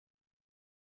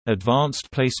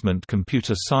Advanced Placement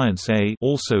Computer Science A,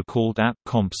 also called App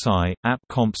Comp Sci, App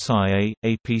Comp Sci A,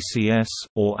 APCS,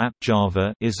 or App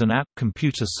Java, is an app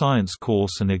computer science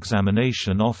course and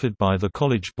examination offered by the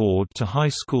College Board to high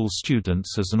school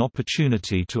students as an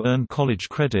opportunity to earn college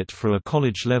credit for a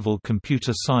college-level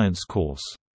computer science course.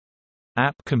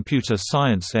 App Computer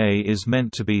Science A is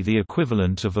meant to be the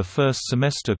equivalent of a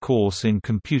first-semester course in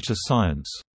computer science.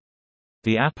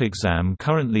 The app exam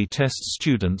currently tests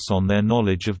students on their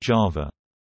knowledge of Java.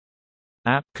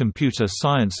 App Computer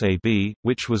Science AB,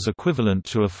 which was equivalent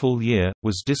to a full year,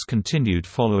 was discontinued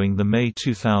following the May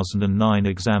 2009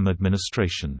 exam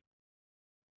administration.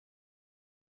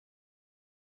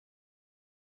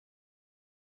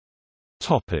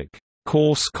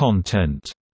 Course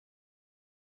content.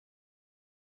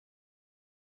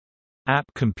 App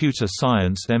Computer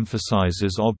Science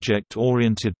emphasizes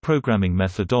object-oriented programming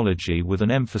methodology with an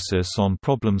emphasis on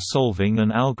problem-solving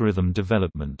and algorithm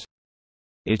development.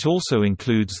 It also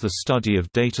includes the study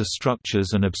of data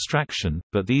structures and abstraction,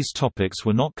 but these topics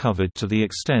were not covered to the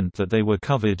extent that they were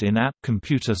covered in App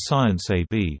Computer Science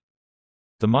AB.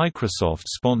 The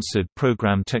Microsoft-sponsored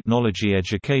Program Technology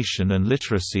Education and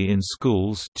Literacy in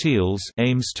Schools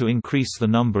aims to increase the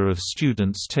number of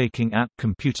students taking App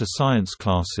Computer Science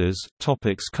classes.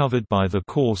 Topics covered by the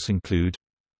course include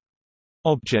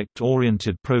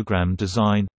Object-oriented program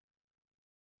design,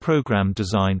 Program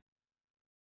design,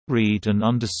 Read and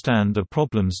understand a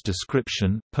problem's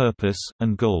description, purpose,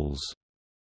 and goals.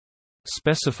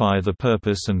 Specify the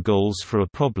purpose and goals for a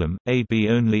problem, A/B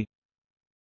only.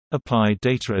 Apply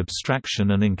data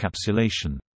abstraction and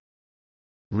encapsulation.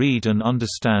 Read and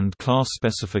understand class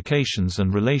specifications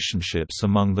and relationships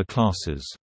among the classes.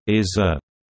 Is-a,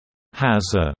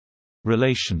 has-a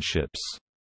relationships.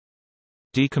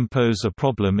 Decompose a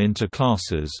problem into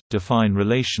classes, define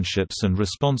relationships and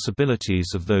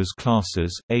responsibilities of those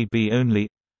classes, A/B only.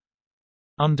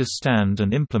 Understand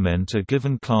and implement a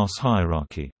given class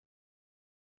hierarchy.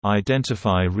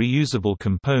 Identify reusable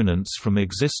components from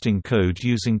existing code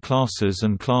using classes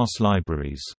and class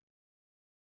libraries.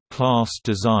 Class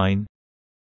design.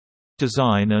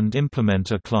 Design and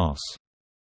implement a class.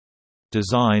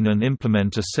 Design and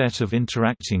implement a set of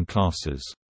interacting classes.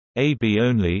 A/B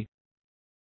only.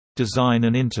 Design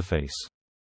an interface.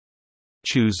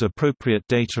 Choose appropriate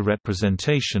data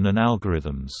representation and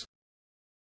algorithms.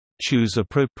 Choose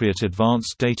appropriate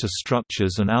advanced data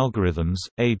structures and algorithms,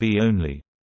 A/B only.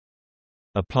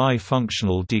 Apply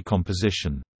functional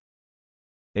decomposition.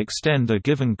 Extend a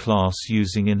given class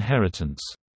using inheritance.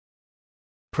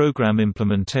 Program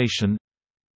implementation.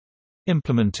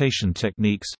 Implementation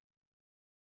techniques.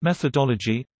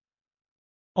 Methodology.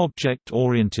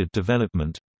 Object-oriented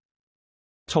development.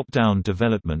 Top-down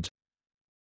development.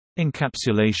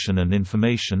 Encapsulation and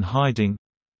information hiding.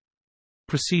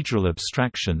 Procedural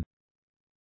abstraction.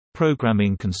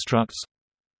 Programming constructs.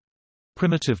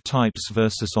 Primitive types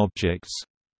versus objects.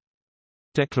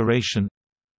 Declaration.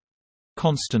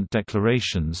 Constant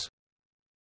declarations.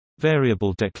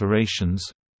 Variable declarations.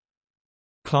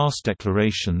 Class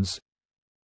declarations.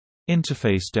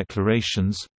 Interface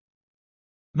declarations.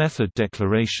 Method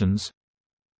declarations.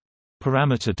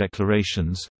 Parameter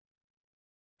declarations.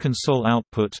 Console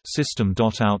output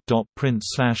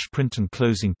system.out.print/print and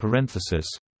closing parenthesis.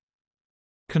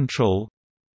 Control.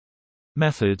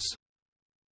 Methods.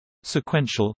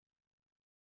 Sequential.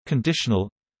 Conditional.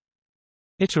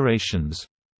 Iterations.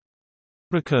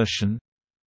 Recursion.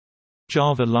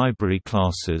 Java library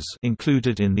classes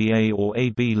included in the A or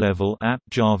AB level App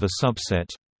Java subset.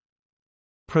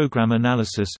 Program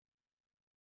analysis.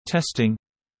 Testing.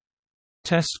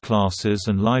 Test classes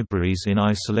and libraries in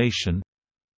isolation.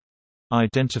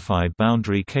 Identify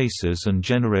boundary cases and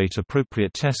generate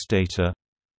appropriate test data.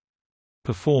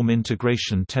 Perform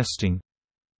integration testing.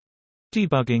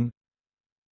 Debugging.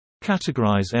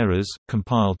 Categorize errors,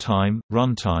 compile time,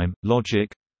 runtime,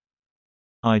 logic.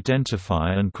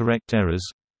 Identify and correct errors.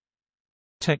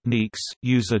 Techniques,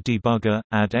 use a debugger,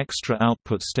 add extra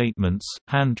output statements,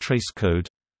 hand trace code.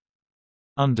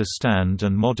 Understand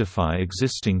and modify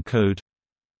existing code.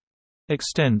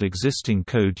 Extend existing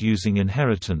code using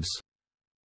inheritance.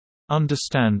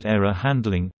 Understand error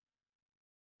handling.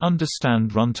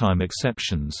 Understand runtime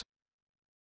exceptions.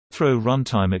 Throw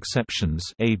runtime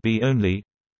exceptions, A/B only.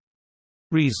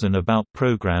 Reason about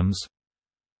programs.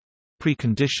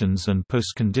 Preconditions and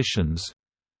postconditions.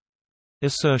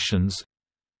 Assertions.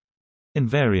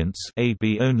 Invariants,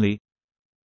 A/B only.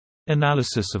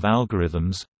 Analysis of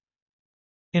algorithms.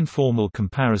 Informal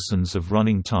comparisons of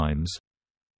running times.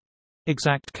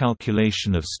 Exact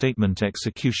calculation of statement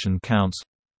execution counts.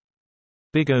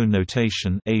 Big O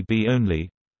notation, A/B only.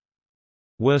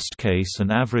 worst case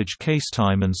and average case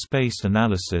time and space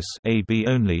analysis AB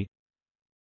only,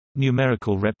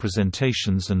 numerical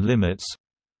representations and limits,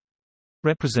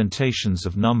 representations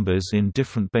of numbers in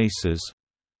different bases,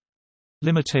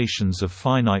 limitations of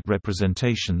finite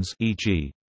representations,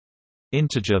 e.g.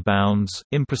 integer bounds,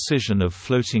 imprecision of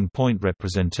floating point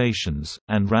representations,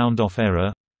 and round-off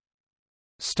error,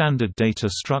 standard data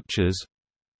structures,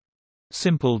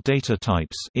 simple data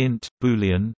types int,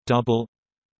 boolean, double,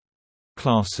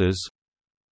 classes,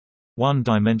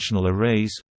 one-dimensional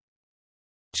arrays,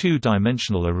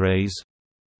 two-dimensional arrays,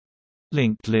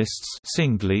 linked lists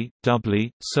singly,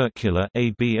 doubly, circular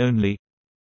AB only,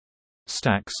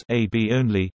 stacks AB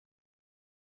only,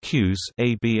 queues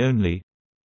AB only,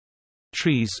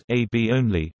 trees AB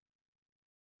only,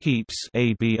 heaps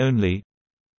AB only,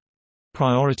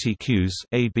 priority queues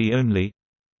AB only,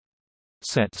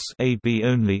 sets AB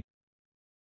only,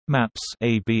 maps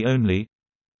AB only,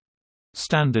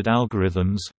 standard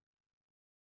algorithms,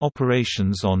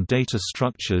 operations on data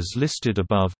structures listed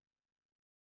above,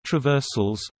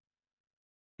 traversals,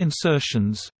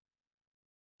 insertions,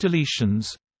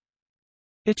 deletions,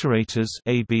 iterators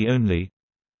AB only,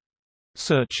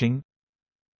 searching,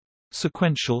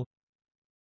 sequential,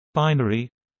 binary,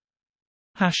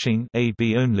 hashing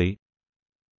AB only,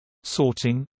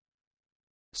 sorting,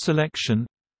 selection,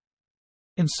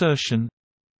 insertion,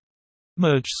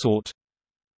 merge sort,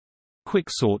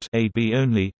 quicksort AB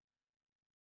only,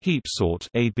 heap sort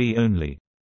AB only.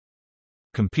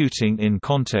 Computing in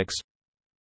context,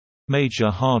 major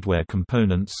hardware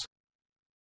components,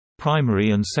 primary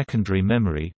and secondary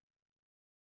memory,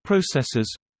 processors,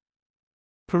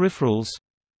 peripherals,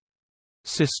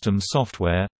 system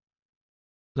software,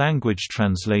 language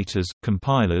translators,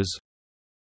 compilers,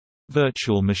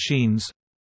 virtual machines,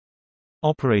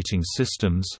 operating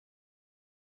systems,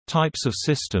 types of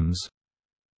systems,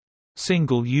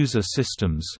 single-user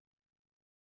systems,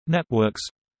 networks,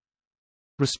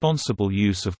 responsible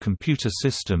use of computer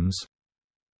systems,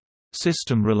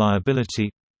 system reliability,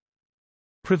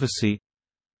 privacy,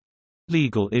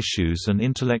 legal issues and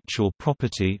intellectual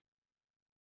property,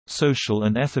 social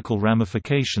and ethical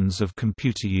ramifications of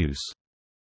computer use.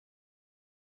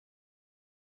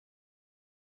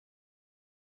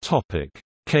 Topic: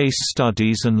 Case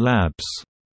studies and labs.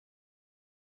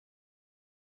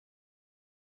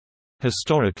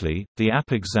 Historically, the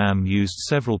app exam used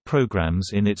several programs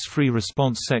in its free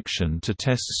response section to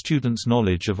test students'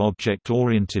 knowledge of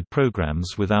object-oriented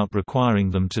programs without requiring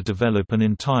them to develop an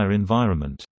entire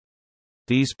environment.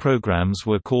 These programs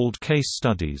were called case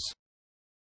studies.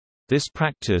 This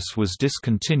practice was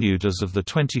discontinued as of the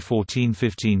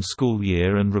 2014-15 school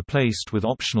year and replaced with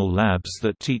optional labs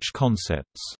that teach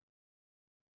concepts.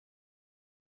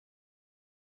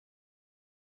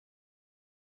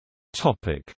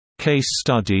 Topic: Case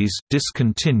studies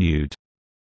discontinued.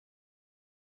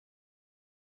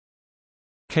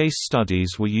 Case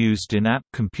studies were used in app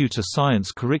computer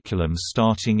science curriculums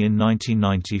starting in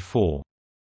 1994.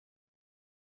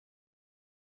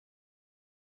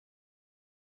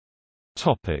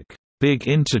 Topic: Big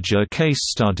Integer Case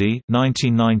Study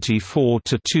 1994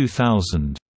 to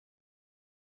 2000.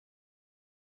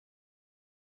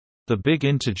 The Big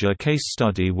Integer Case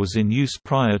Study was in use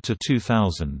prior to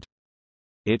 2000.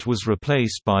 It was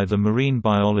replaced by the Marine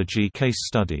Biology Case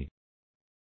Study.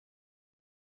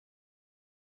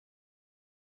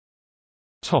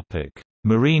 Topic: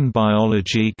 Marine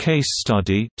Biology Case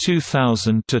Study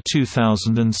 2000 to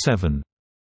 2007.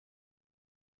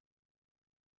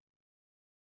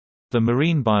 The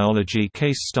Marine Biology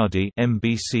Case Study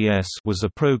 (MBCS) was a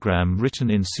program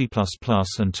written in C++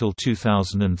 until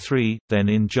 2003, then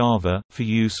in Java, for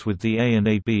use with the A and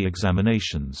AB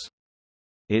examinations.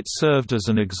 It served as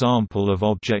an example of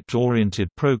object-oriented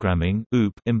programming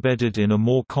 (OOP) embedded in a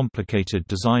more complicated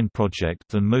design project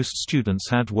than most students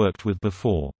had worked with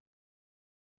before.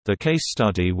 The case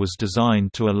study was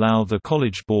designed to allow the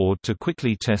College Board to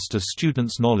quickly test a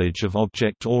student's knowledge of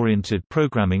object-oriented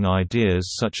programming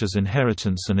ideas such as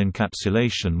inheritance and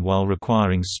encapsulation while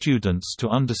requiring students to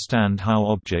understand how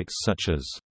objects such as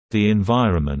the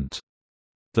environment,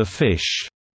 the fish,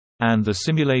 and the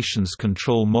simulations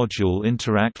control module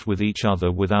interact with each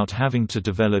other without having to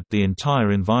develop the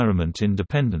entire environment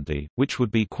independently, which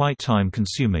would be quite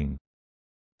time-consuming.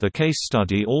 The case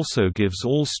study also gives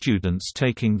all students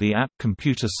taking the app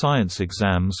computer science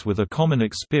exams with a common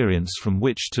experience from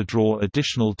which to draw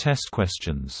additional test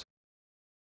questions.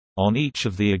 On each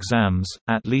of the exams,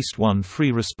 at least one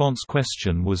free response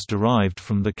question was derived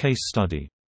from the case study.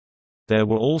 There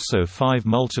were also 5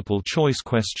 multiple-choice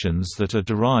questions that are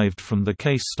derived from the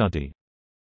case study.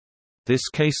 This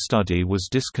case study was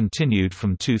discontinued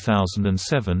from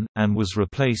 2007, and was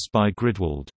replaced by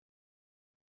GridWorld.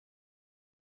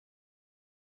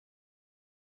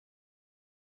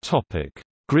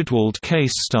 GridWorld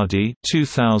case study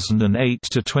 2008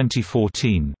 to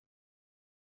 2014.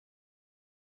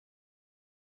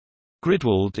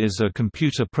 GridWorld is a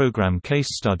computer program case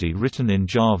study written in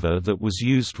Java that was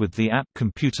used with the app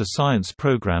Computer Science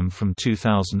program from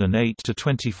 2008 to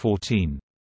 2014.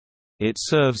 It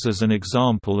serves as an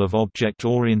example of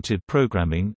object-oriented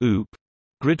programming (OOP).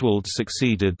 GridWorld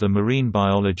succeeded the marine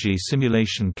biology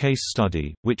simulation case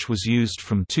study, which was used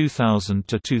from 2000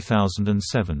 to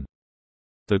 2007.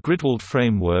 The GridWorld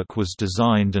framework was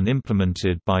designed and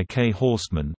implemented by K.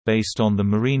 Horstman, based on the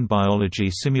marine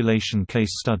biology simulation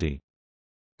case study.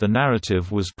 The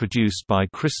narrative was produced by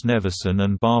Chris Nevison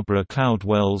and Barbara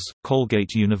Cloud-Wells,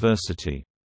 Colgate University.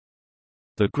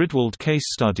 The GridWorld case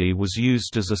study was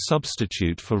used as a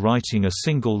substitute for writing a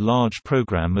single large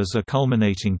program as a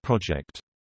culminating project.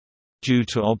 Due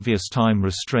to obvious time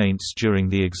restraints during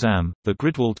the exam, the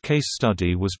GridWorld case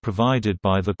study was provided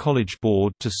by the College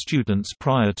Board to students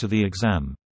prior to the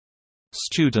exam.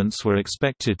 Students were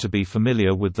expected to be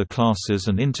familiar with the classes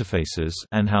and interfaces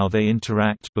and how they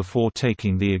interact before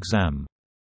taking the exam.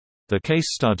 The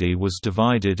case study was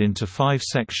divided into 5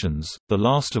 sections, the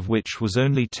last of which was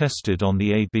only tested on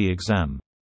the AB exam.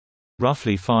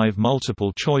 Roughly 5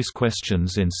 multiple-choice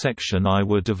questions in Section I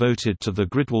were devoted to the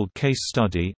GridWorld case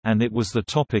study, and it was the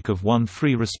topic of one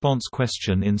free response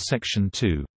question in Section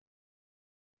II.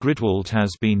 GridWorld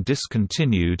has been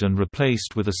discontinued and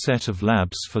replaced with a set of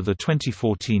labs for the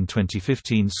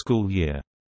 2014-2015 school year.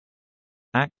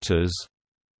 Actors.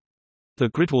 The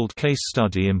GridWorld case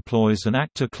study employs an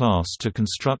actor class to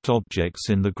construct objects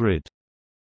in the grid.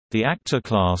 The actor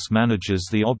class manages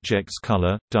the object's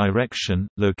color, direction,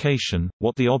 location,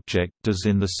 what the object does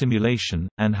in the simulation,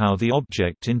 and how the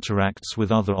object interacts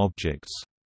with other objects.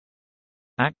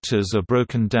 Actors are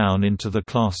broken down into the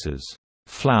classes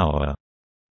flower,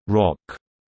 rock,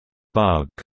 bug,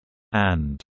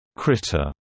 and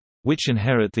critter, which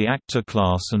inherit the actor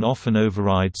class and often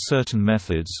override certain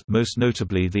methods, most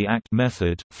notably the act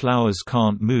method. Flowers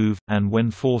can't move, and when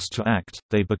forced to act,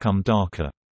 they become darker.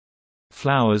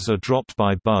 Flowers are dropped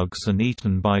by bugs and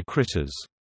eaten by critters.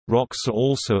 Rocks are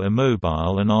also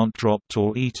immobile and aren't dropped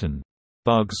or eaten.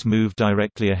 Bugs move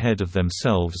directly ahead of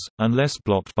themselves, unless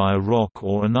blocked by a rock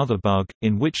or another bug,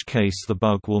 in which case the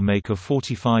bug will make a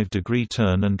 45-degree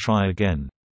turn and try again.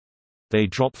 They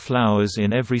drop flowers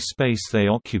in every space they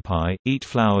occupy, eat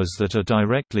flowers that are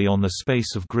directly on the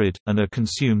space of grid, and are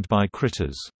consumed by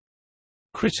critters.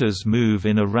 Critters move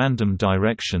in a random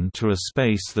direction to a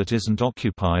space that isn't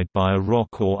occupied by a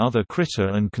rock or other critter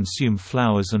and consume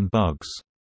flowers and bugs.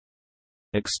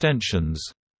 Extensions.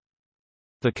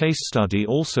 The case study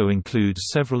also includes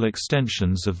several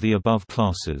extensions of the above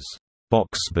classes.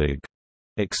 Boxbug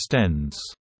extends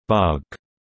bug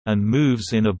and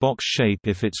moves in a box shape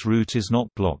if its route is not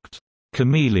blocked.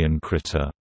 Chameleon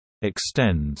critter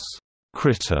extends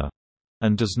critter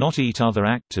and does not eat other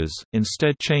actors,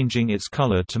 instead changing its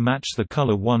color to match the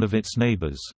color one of its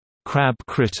neighbors. Crab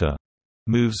critter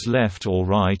moves left or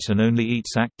right and only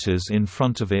eats actors in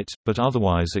front of it, but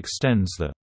otherwise extends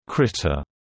the critter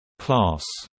class.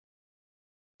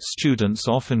 Students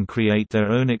often create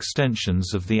their own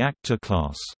extensions of the actor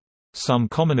class. Some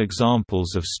common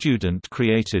examples of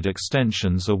student-created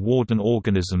extensions are Warden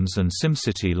organisms and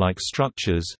SimCity-like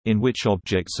structures, in which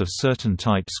objects of certain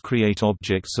types create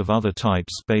objects of other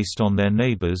types based on their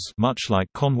neighbors, much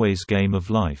like Conway's Game of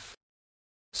Life.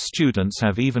 Students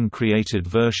have even created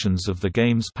versions of the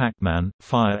games Pac-Man,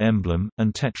 Fire Emblem,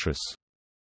 and Tetris.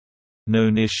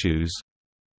 Known issues.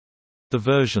 The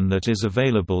version that is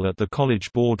available at the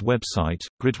College Board website,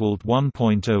 GridWorld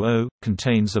 1.00,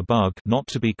 contains a bug not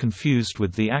to be confused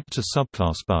with the actor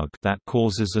subclass bug that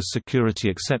causes a security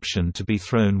exception to be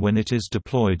thrown when it is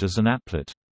deployed as an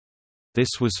applet. This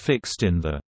was fixed in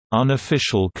the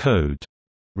unofficial code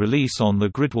release on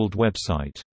the GridWorld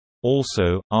website.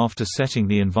 Also, after setting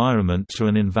the environment to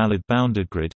an invalid bounded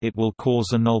grid, it will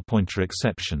cause a nullpointer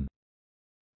exception.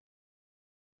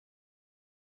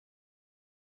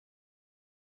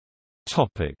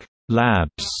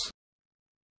 Labs.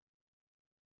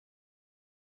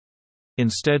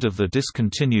 Instead of the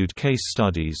discontinued case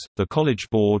studies, the College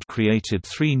Board created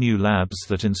 3 new labs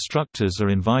that instructors are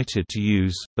invited to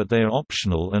use, but they are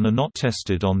optional and are not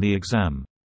tested on the exam.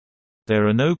 There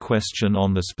are no questions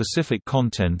on the specific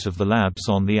content of the labs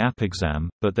on the app exam,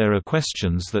 but there are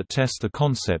questions that test the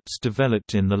concepts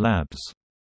developed in the labs.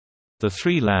 The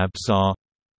 3 labs are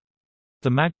the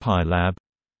Magpie Lab,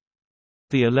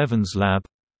 the Elevens Lab,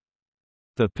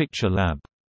 The Picture Lab.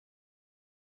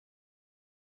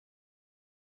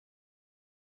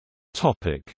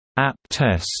 App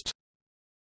test.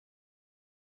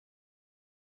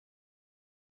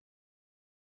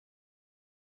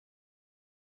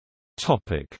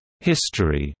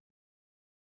 History.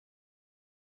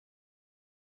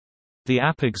 The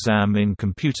app exam in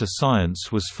computer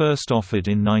science was first offered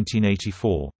in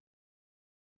 1984.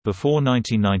 Before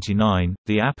 1999,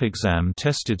 the app exam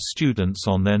tested students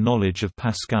on their knowledge of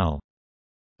Pascal.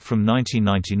 From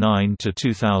 1999 to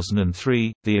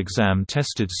 2003, the exam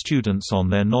tested students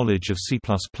on their knowledge of C++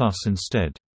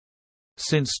 instead.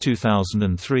 Since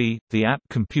 2003, the app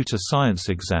computer science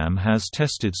exam has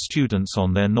tested students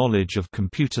on their knowledge of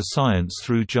computer science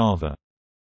through Java.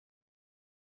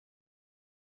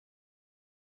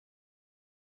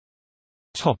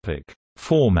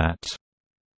 Format.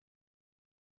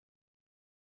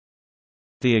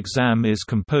 The exam is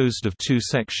composed of two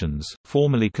sections,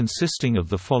 formally consisting of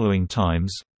the following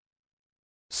times: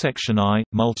 Section I,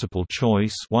 multiple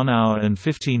choice, 1 hour and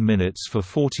 15 minutes for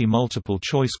 40 multiple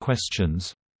choice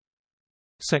questions.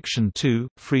 Section 2,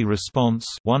 free response,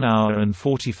 1 hour and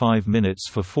 45 minutes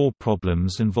for 4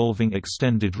 problems involving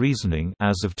extended reasoning.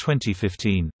 As of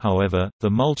 2015, however,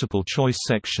 the multiple choice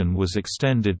section was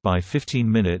extended by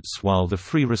 15 minutes while the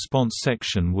free response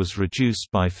section was reduced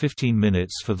by 15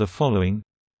 minutes for the following: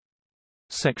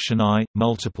 Section I,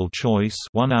 multiple choice,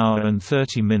 1 hour and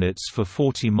 30 minutes for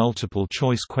 40 multiple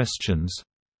choice questions.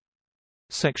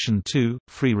 Section 2,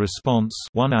 free response,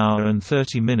 1 hour and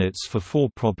 30 minutes for 4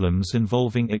 problems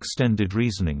involving extended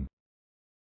reasoning.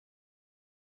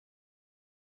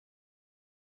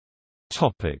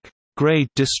 Topic: Grade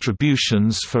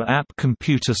distributions for app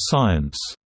computer science.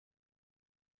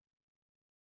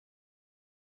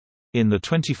 In the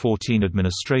 2014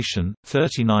 administration,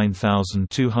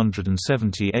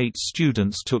 39,278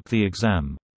 students took the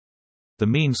exam. The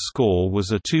mean score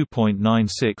was a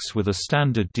 2.96 with a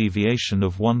standard deviation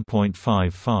of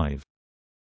 1.55.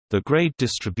 The grade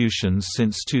distributions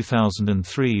since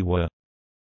 2003 were: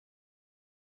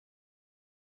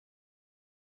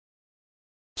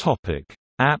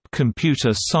 App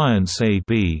Computer Science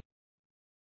AB.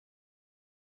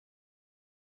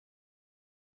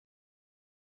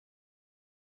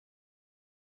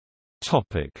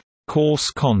 Course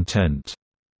content.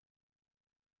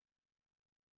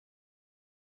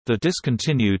 The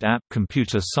discontinued App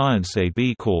Computer Science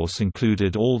AB course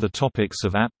included all the topics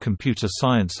of App Computer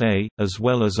Science A, as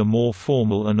well as a more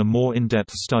formal and a more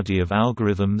in-depth study of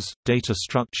algorithms, data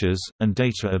structures, and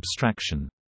data abstraction.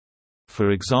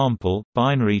 For example,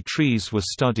 binary trees were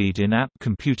studied in App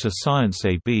Computer Science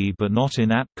AB but not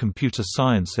in App Computer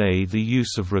Science A. The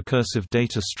use of recursive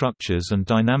data structures and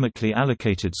dynamically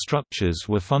allocated structures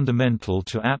were fundamental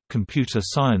to App Computer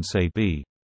Science AB.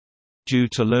 Due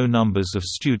to low numbers of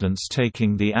students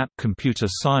taking the App Computer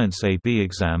Science AB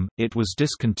exam, it was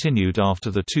discontinued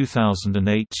after the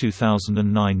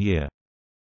 2008–2009 year.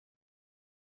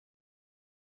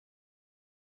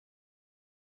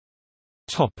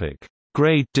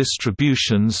 Grade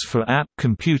distributions for App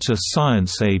Computer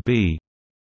Science AB.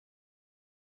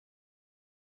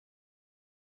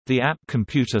 The App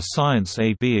Computer Science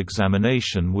AB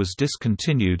examination was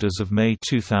discontinued as of May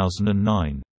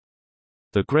 2009.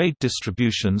 The grade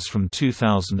distributions from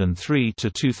 2003 to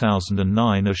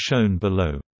 2009 are shown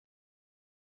below.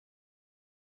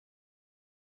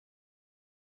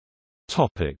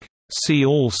 See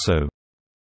also: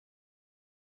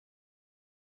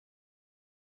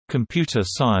 Computer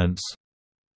science,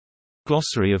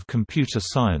 Glossary of computer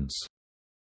science.